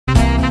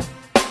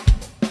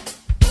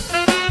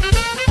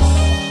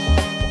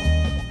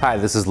Hi,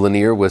 this is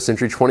Lanier with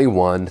Century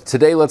 21.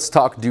 Today let's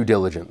talk due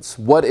diligence.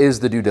 What is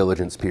the due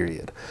diligence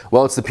period?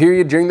 Well, it's the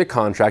period during the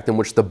contract in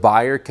which the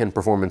buyer can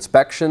perform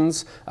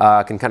inspections,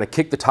 can kind of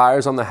kick the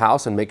tires on the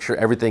house and make sure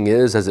everything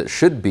is as it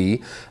should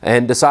be,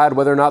 and decide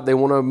whether or not they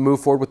want to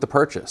move forward with the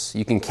purchase.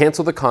 You can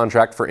cancel the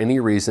contract for any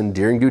reason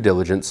during due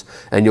diligence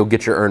and you'll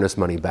get your earnest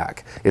money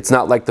back. It's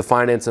not like the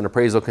finance and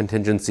appraisal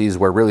contingencies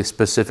where really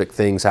specific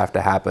things have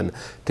to happen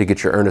to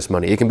get your earnest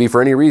money. It can be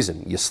for any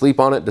reason. You sleep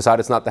on it, decide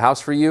it's not the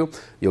house for you,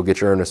 you'll get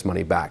your earnest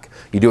money back.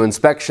 You do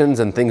inspections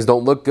and things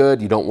don't look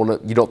good, you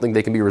don't think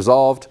they can be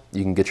resolved,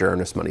 you can get your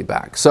earnest money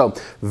back. So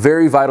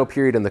very vital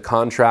period in the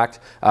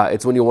contract.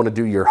 It's when you want to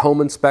do your home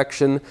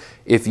inspection.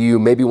 If you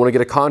maybe want to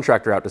get a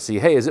contractor out to see,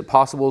 hey, is it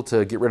possible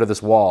to get rid of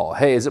this wall?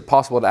 Hey, is it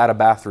possible to add a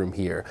bathroom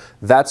here?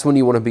 That's when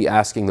you want to be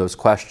asking those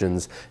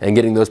questions and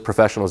getting those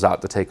professionals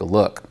out to take a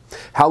look.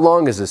 How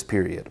long is this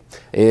period?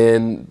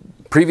 In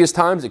previous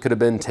times, it could have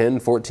been 10,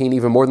 14,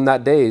 even more than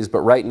that days, but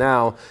right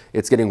now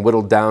it's getting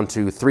whittled down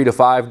to 3 to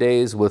 5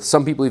 days, with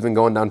some people even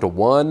going down to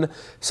 1,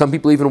 some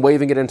people even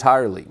waiving it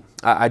entirely.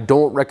 I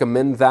don't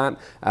recommend that.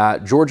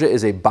 Georgia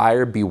is a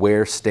buyer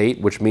beware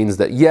state, which means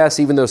that yes,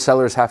 even though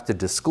sellers have to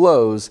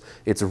disclose,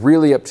 it's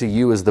really up to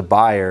you as the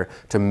buyer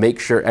to make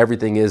sure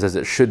everything is as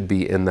it should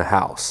be in the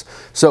house.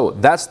 So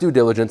that's due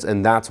diligence,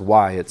 and that's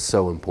why it's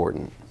so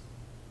important.